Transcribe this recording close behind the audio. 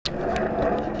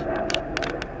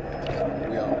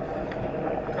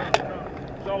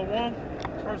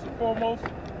foremost,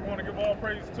 we want to give all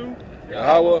praise to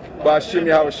Yahweh, Bashim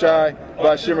Yahushai,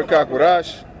 Bashim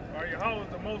Kakwarash. All right, Yahweh is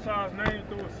the Most High's name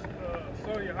through his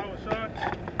son Yahweh Shai.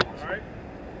 All right,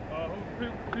 who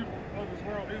people of this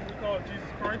world is called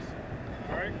Jesus Christ.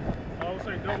 All right, I would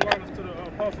say double honors to the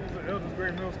apostles and elders,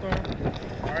 great millstone.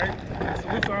 All right, and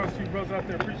salute to honors to you brothers out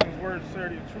there preaching his word,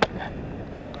 sincerity, and truth.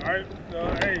 All right,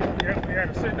 hey, we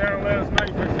had to sit down last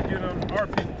night to get our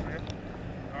people, man.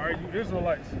 All right, you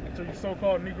Israelites, to you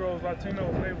so-called Negroes,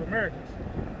 Latinos, Native Americans.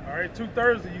 All right,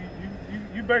 2/3 of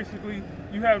you basically,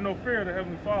 you have no fear of the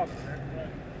Heavenly Father, man.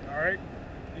 All right,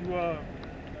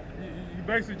 you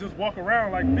basically just walk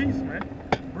around like beasts, man.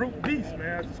 Brute beasts,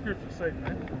 man, as the scriptures say,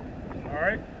 man. All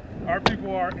right, our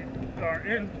people are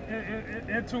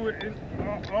into it,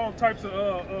 all types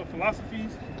of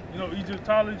philosophies, you know,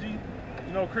 Egyptology,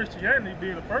 you know, Christianity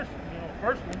being the first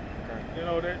one, you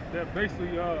know, that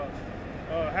basically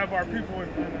have our people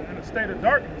in a state of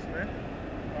darkness, man.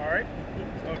 All right,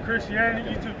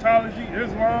 Christianity, Egyptology,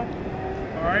 Islam,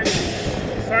 all right,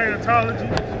 Scientology,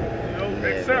 you know,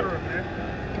 etc., man.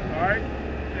 All right,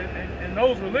 and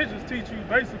those religions teach you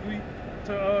basically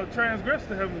to transgress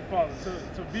the Heavenly Father,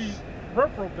 to be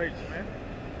reprobates, man.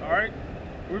 All right,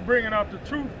 we're bringing out the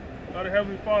truth of the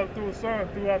Heavenly Father through His Son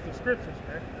throughout the scriptures,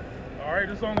 man. All right,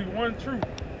 there's only one truth.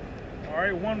 All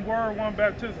right, one word, one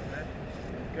baptism, man.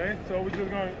 Okay, so we're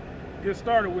just gonna get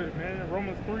started with it, man.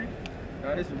 Romans 3.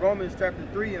 This is Romans chapter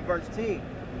 3 and verse 10.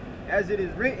 As it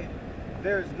is written,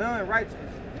 there is none righteous,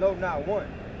 no, not one.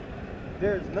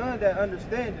 There is none that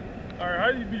understandeth. All right,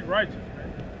 how do you be righteous,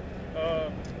 man?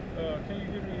 Can you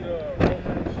give me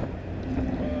Romans?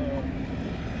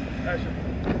 Actually,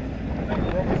 I think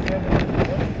Romans 7.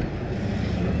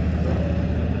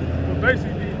 But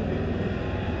basically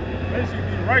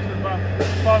be righteous by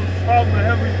following the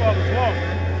Heavenly Father's law,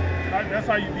 man. That's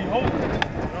how you be holy. You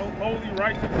know, holy,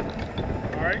 righteous.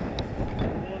 All right.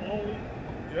 One holy.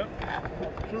 Yep.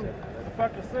 True. If I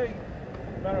could say,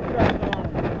 matter of fact,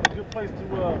 a good place to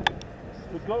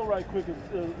go right quick is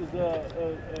 2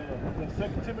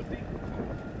 Timothy.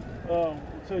 Will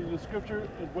tell you the scripture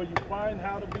is where you find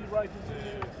how to be righteous.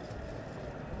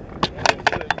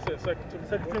 You said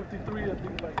 2 Timothy 3, I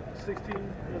think like 16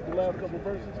 is the last couple of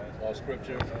verses. All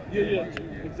scripture. Yeah,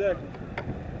 exactly.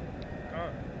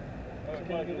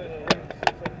 Can you get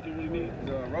that? Do what you need.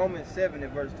 Romans 7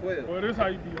 and verse 12. Well, this is how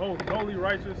you be holy. Holy,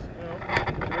 righteous, you know.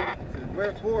 It says,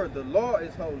 wherefore the law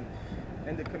is holy,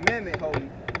 and the commandment holy,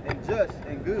 and just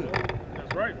and good.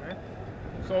 That's right, man.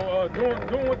 So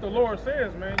doing what the Lord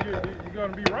says, man, you're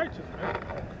gonna be righteous, man.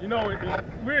 You know,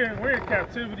 we're in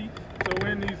captivity, so we're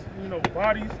in these, you know,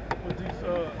 bodies with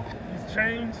these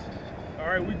chains. All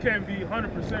right, we can't be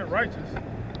 100% righteous.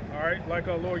 All right, like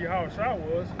our Lord Yahweh Shai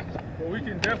was, but we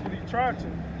can definitely try to,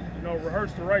 you know,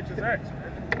 rehearse the righteous acts,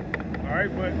 man. All right,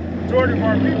 but the majority of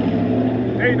our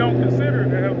people, they don't consider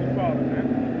the Heavenly Father,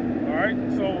 man. All right,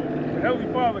 so the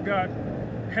Heavenly Father got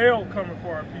hell coming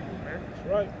for our people, man. That's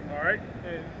right. All right,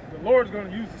 and the Lord's going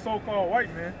to use the so-called white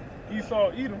man,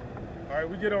 Esau, Edom. All right,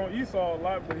 we get on Esau a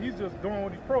lot, but he's just doing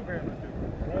what he's programmed to do.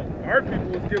 Right? Our people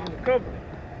was given the covenant.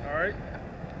 All right,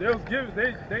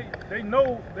 they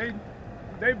know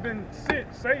they've been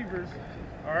sent saviors.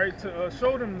 All right, to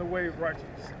show them the way of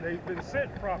righteousness. They've been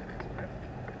sent prophets, man.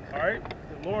 All right,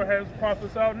 the Lord has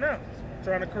prophets out now,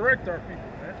 trying to correct our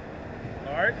people, man.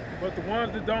 All right, but the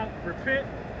ones that don't repent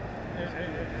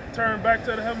and turn back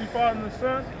to the Heavenly Father and the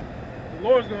Son, the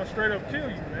Lord's gonna straight up kill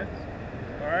you, man.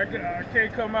 All right, I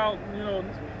can't come out, you know,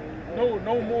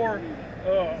 no more.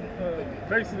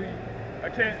 Basically, I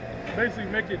can't basically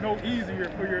make it no easier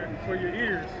for your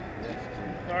ears.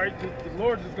 All right, the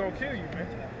Lord just gonna kill you, man.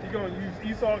 He's gonna use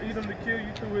Esau, Edom to kill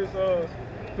you through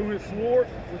his sword,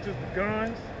 which is the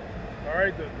guns. All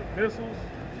right, the missiles.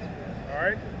 All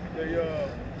right, the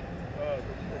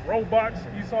robots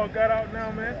Esau got out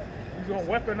now, man. He's gonna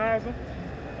weaponize them.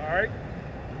 All right,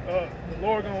 the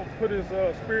Lord gonna put His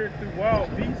spirit through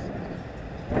wild beasts.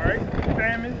 All right,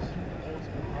 famines.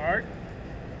 All right.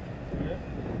 Yeah.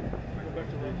 Go back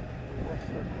to Romans.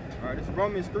 All right, this is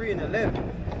Romans 3 and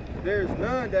 11. There is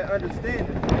none that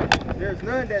understandeth. There is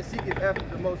none that seeketh after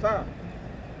the Most High.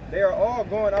 They are all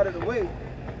going out of the way.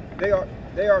 They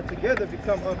are together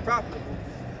become unprofitable.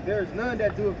 There is none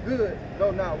that doeth good,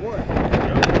 no, not one.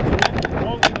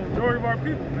 Well, the majority of our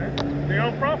people, man, they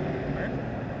unprofitable, man.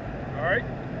 All right,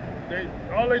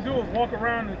 all they do is walk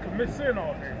around and commit sin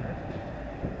all day, man.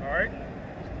 All right,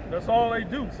 that's all they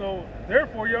do. So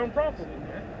therefore, you're unprofitable,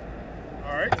 man.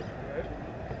 All right.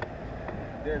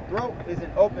 Their throat is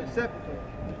an open sepulchre,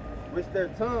 which their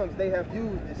tongues they have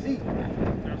used deceit.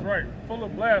 That's right, full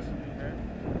of blasphemy, man.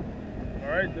 All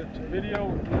right, the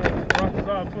video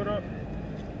Rockazar put up,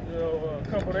 a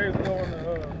couple days ago on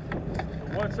the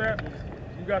WhatsApp.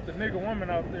 You got the nigga woman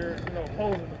out there,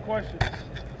 posing the question.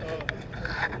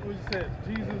 What you said?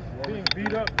 Jesus being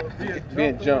beat up or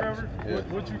being jumped or whatever. Yeah.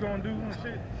 What you gonna do and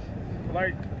shit?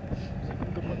 Like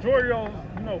the majority of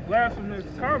blasphemous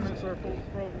comments are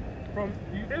from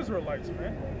the Israelites,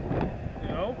 man.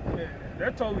 And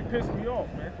that totally pissed me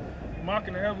off, man.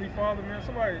 Mocking the Heavenly Father, man.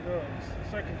 Somebody,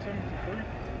 2 Timothy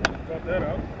 3, got that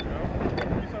out.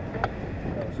 Read something about it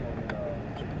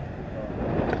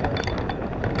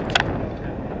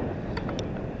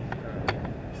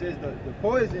says the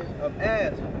poison of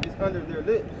asp is under their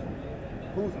lips,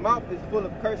 whose mouth is full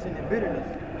of cursing and bitterness.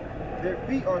 Their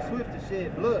feet are swift to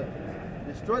shed blood.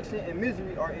 Destruction and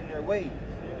misery are in their ways.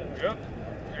 Yep.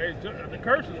 Hey, the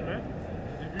curses, man.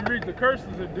 If you read the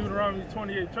curses in Deuteronomy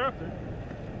 28 chapter,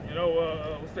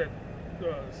 what's that,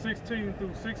 16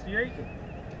 through 68,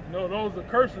 those are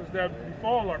curses that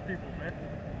befall our people, man,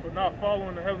 for not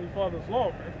following the Heavenly Father's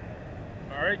law, man.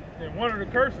 All right? And one of the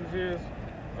curses is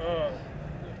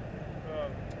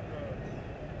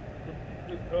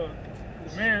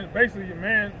the man, basically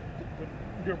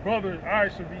your brother's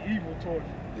eyes should be evil towards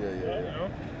you. Yeah.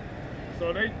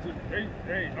 So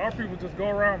our people just go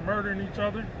around murdering each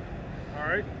other, all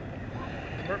right?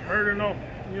 Murdering off,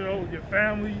 your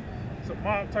family, some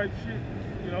mob type shit.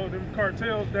 Them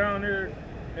cartels down there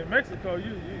in Mexico,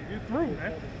 you're through,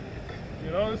 man.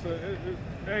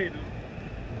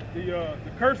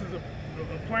 The curses are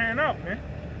playing out, man.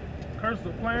 The curses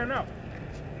are playing out,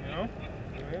 Yeah.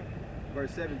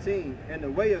 Verse 17, and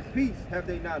the way of peace have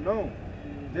they not known.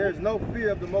 There is no fear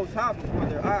of the Most High before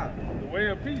their eyes. The way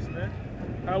of peace, man.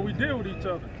 How we deal with each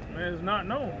other, man, is not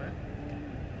known, man.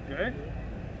 Okay?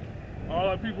 All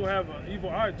our people have an evil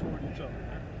eye toward each other,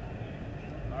 man.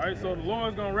 All right, so the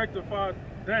Lord's gonna rectify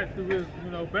that through his,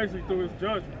 basically through his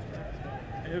judgments, man.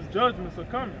 And his judgments are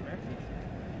coming, man.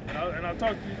 And I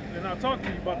talked to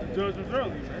you about the judgments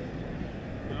earlier, man.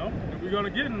 And we're gonna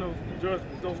get in those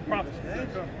judgments, those prophecies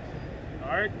that come. All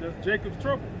right, that's Jacob's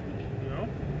trouble, You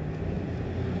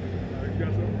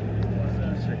got something?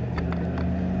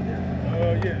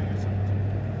 Yeah.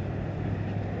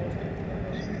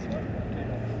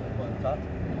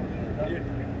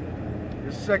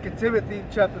 Yeah. 2 Timothy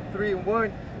chapter 3 and 1.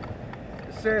 It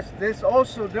says, this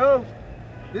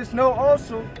know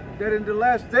also that in the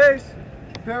last days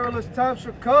perilous times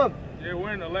shall come. Yeah,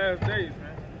 we're in the last days,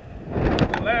 man.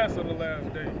 The last of the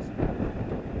last days.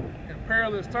 And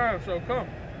perilous times shall come.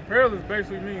 Perilous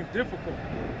basically means difficult.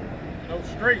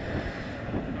 Straight.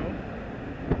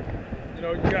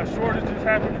 You got shortages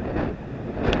happening.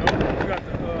 You got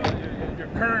your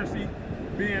currency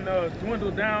being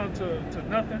dwindled down to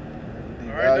nothing.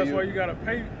 All right, that's why you gotta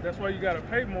pay. That's why you gotta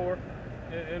pay more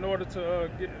in order to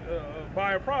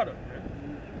buy a product. Man.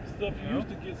 Stuff you used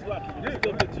to get sloppy.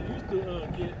 Stuff that you used to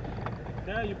get.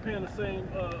 Now you're paying the same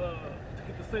to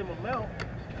get the same amount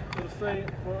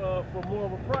for more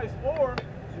of a price, or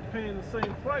you're paying the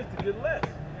same price to get less.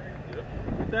 Yep.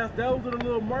 Those are the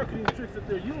little marketing tricks that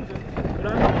they're using, but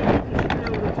I know people should be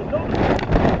able to notice it.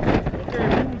 Okay,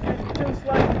 if you was getting 10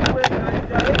 slices of bread, now you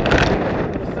got 8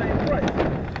 for the same price.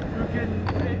 You're getting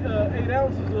 8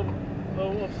 ounces of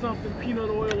something, peanut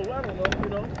oil or I don't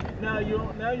know, Now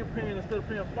you're paying, instead of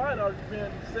paying $5, you're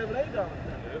paying $7, $8 now.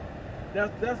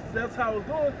 Yep. That's how it's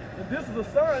going, and this is a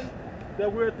sign that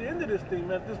we're at the end of this thing,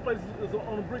 man. This place is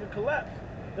on the brink of collapse.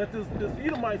 That this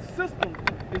Edomite system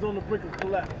is on the brink of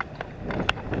collapse.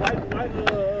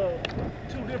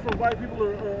 Two different white people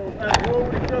are at war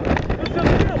with each other. It's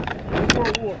just them in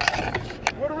World War.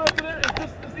 Where the rest of them is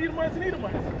just Edomites and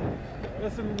Edomites.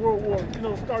 That's in World War,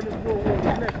 starting this World War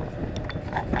next.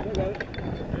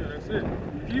 Yeah, that's it.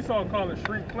 Esau call it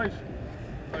shrinkflation.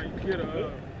 Like you get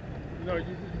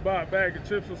you buy a bag of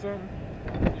chips or something.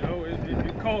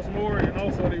 It costs more, and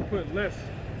also they put less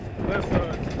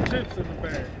chips in the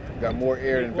bag. Got more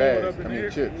air than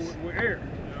bags. Chips. With air.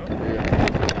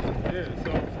 Yeah.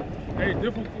 So,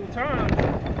 difficult times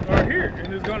are here,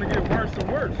 and it's gonna get worse and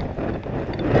worse.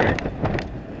 Right?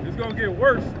 It's gonna get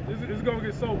worse. It's gonna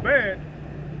get so bad.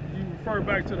 You refer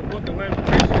back to the Book of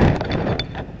Lamentations,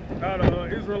 how the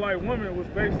Israelite woman was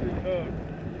basically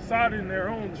sodding their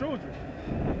own children.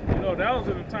 That was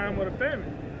in the time of the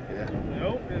famine. Yeah.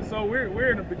 And so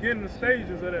we're in the beginning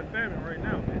stages of that famine right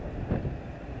now, man.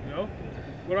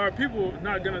 But our people are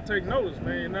not going to take notice,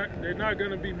 man. They're not going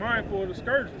to be mindful of the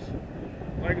scourges.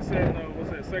 Like I said, what's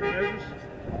that, 2nd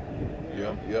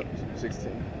Ezra? Yep,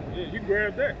 16. Yeah, you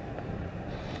grab that.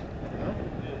 Yeah,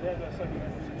 grab that 2nd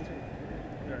Ezra 16.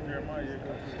 You got Jeremiah,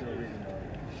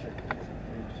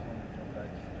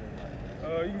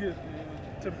 You can get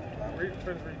Timothy. Read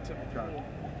Timothy.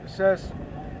 It says,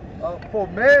 for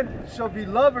men shall be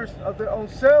lovers of their own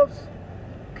selves,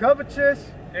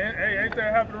 covetous. And hey, ain't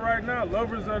that happening right now?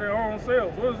 Lovers of their own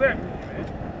selves. What does that mean, man?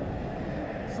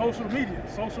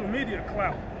 Social media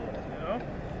clout.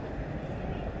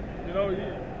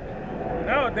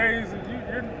 Nowadays,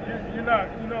 you're not.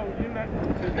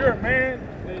 If you're a man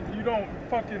and you don't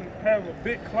fucking have a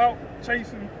big clout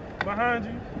chasing behind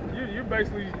you, you're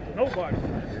basically nobody,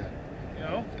 man.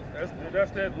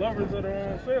 That's that lovers of their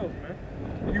own selves, man.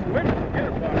 You women, forget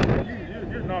about it, man.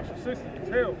 You're narcissistic as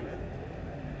hell,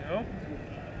 man.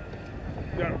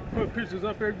 You gotta put pictures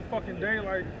up every fucking day,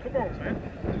 like, come on, man.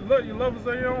 You lovers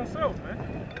of your own self, man.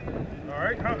 All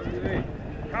right,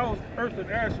 how's Earth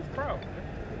and Ashes proud, man?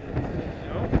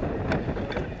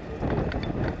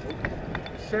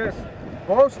 It says,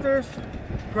 boasters,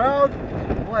 proud,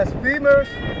 blasphemers.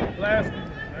 Blasphemers,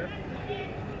 man.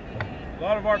 A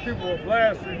lot of our people are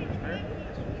blasphemers, man.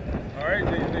 All right,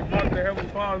 they mock the Heavenly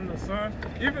Father and the Son.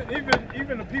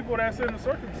 Even the people that's in the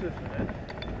circumcision, man.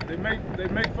 They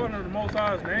make fun of the Most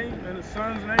High's name and the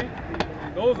Son's name.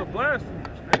 Those are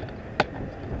blasphemers, man.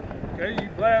 Okay, you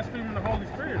blaspheming the Holy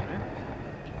Spirit, man.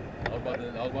 I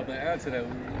was about to add to that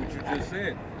what you just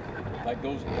said. Like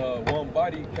those one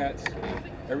body cats,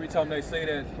 every time they say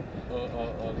that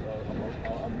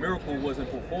a miracle wasn't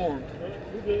performed,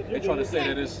 they try to say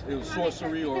that it was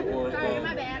sorcery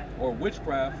or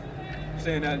witchcraft,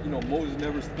 saying that Moses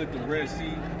never split the Red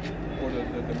Sea, or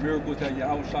the miracles that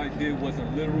Yahushua did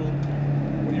wasn't literal.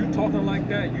 When you're talking like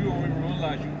that, you don't even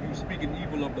realize you're speaking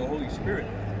evil of the Holy Spirit,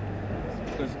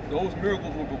 because those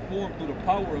miracles were performed through the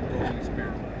power of the Holy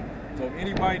Spirit. So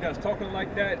anybody that's talking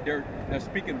like that, they're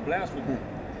speaking blasphemy.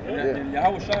 And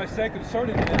Yahushua said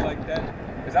concerning it like that,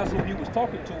 because that's who he was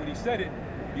talking to when he said it.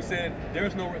 He said,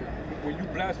 when you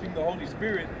blaspheme the Holy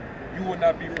Spirit, you will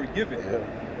not be forgiven.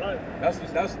 Right. That's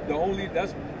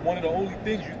one of the only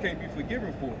things you can't be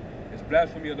forgiven for. It's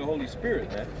blasphemy of the Holy Spirit,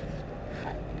 man.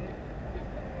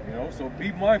 So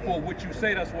be mindful of what you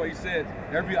say. That's why he said,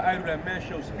 every idol that man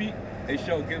shall speak, they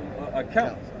shall give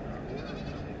account.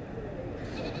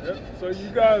 Yep. So you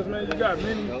guys, man, you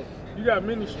got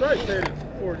many stripes headed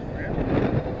for you, man.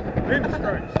 Many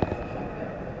stripes.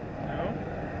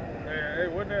 Hey,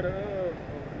 wasn't that a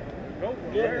goat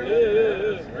one?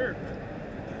 Yeah. Spirit,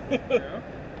 man.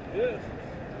 Yeah.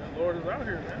 The Lord is out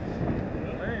here, man.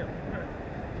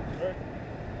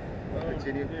 Damn.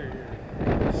 Continue.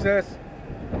 Yeah. It says,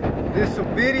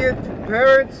 disobedient to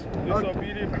parents.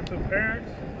 Disobedient to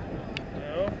parents.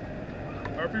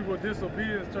 Our people are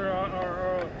disobedient to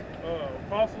our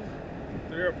apostles,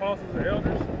 to their apostles and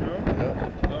elders.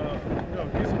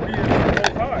 Disobedient to the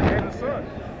Most High and the Son.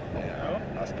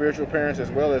 Our spiritual parents as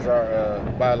well as our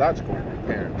biological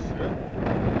parents.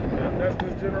 Yeah, that's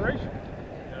this generation.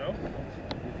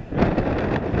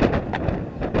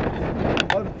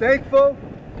 Unthankful,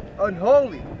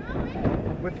 unholy,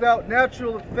 without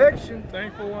natural affection.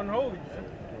 Thankful, unholy, man.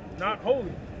 Not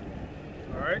holy.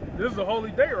 All right, this is a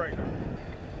holy day right now.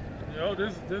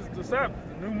 This is the Sabbath,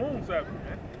 the new moon Sabbath,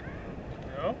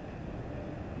 man.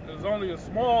 There's only a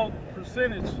small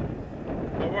percentage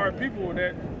of our people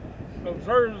that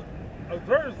observes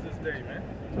this day, man.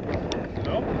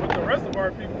 But the rest of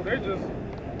our people, they just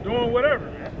doing whatever,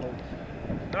 man.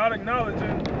 Not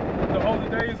acknowledging the holy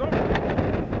day is over.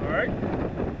 All right.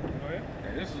 Go ahead.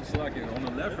 And this is like on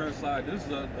the left hand side. This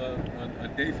is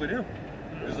a day for them.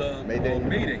 It's a May Day.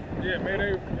 May Day. Yeah, May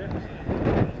Day. Yeah.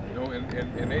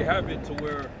 And they have it to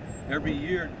where every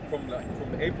year from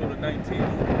April the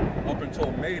 19th up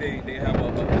until May Day, they have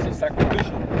it's a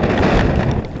sacrificial.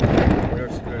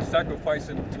 They're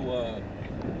sacrificing to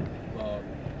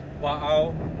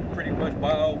Baal, pretty much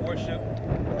Baal worship.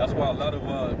 That's why a lot of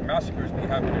massacres be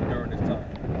happening during this time.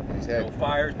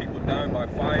 Fires, people dying by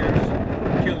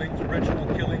fires, killings, ritual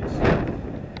killings.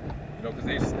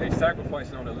 Because they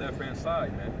sacrificing on the left hand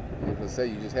side, man. Let's say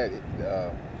you just had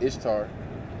Ishtar.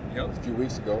 Yep. A few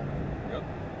weeks ago. Yep.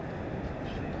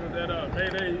 That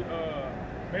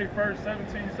May 1st,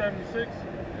 1776.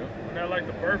 Yep. When that like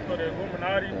the birth of the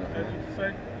Illuminati, as you could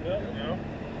say. Yep.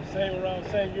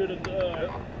 Same year that the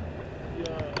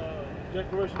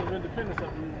Declaration of Independence, I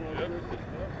believe.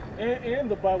 Yep. And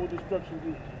the Bible Destruction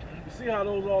Group. You see how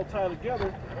those all tie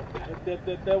together?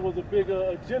 That was a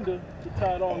bigger agenda to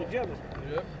tie it all together.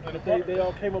 Yep. And they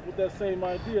all came up with that same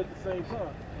idea at the same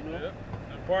time. Yep.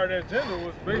 And part of that agenda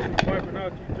was basically wiping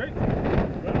out you,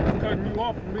 Jacob, cutting you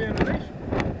off from being a nation.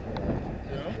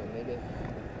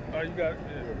 Oh, you got it.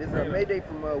 This is a May Day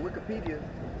from Wikipedia.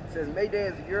 It says May Day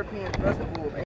is a European festival of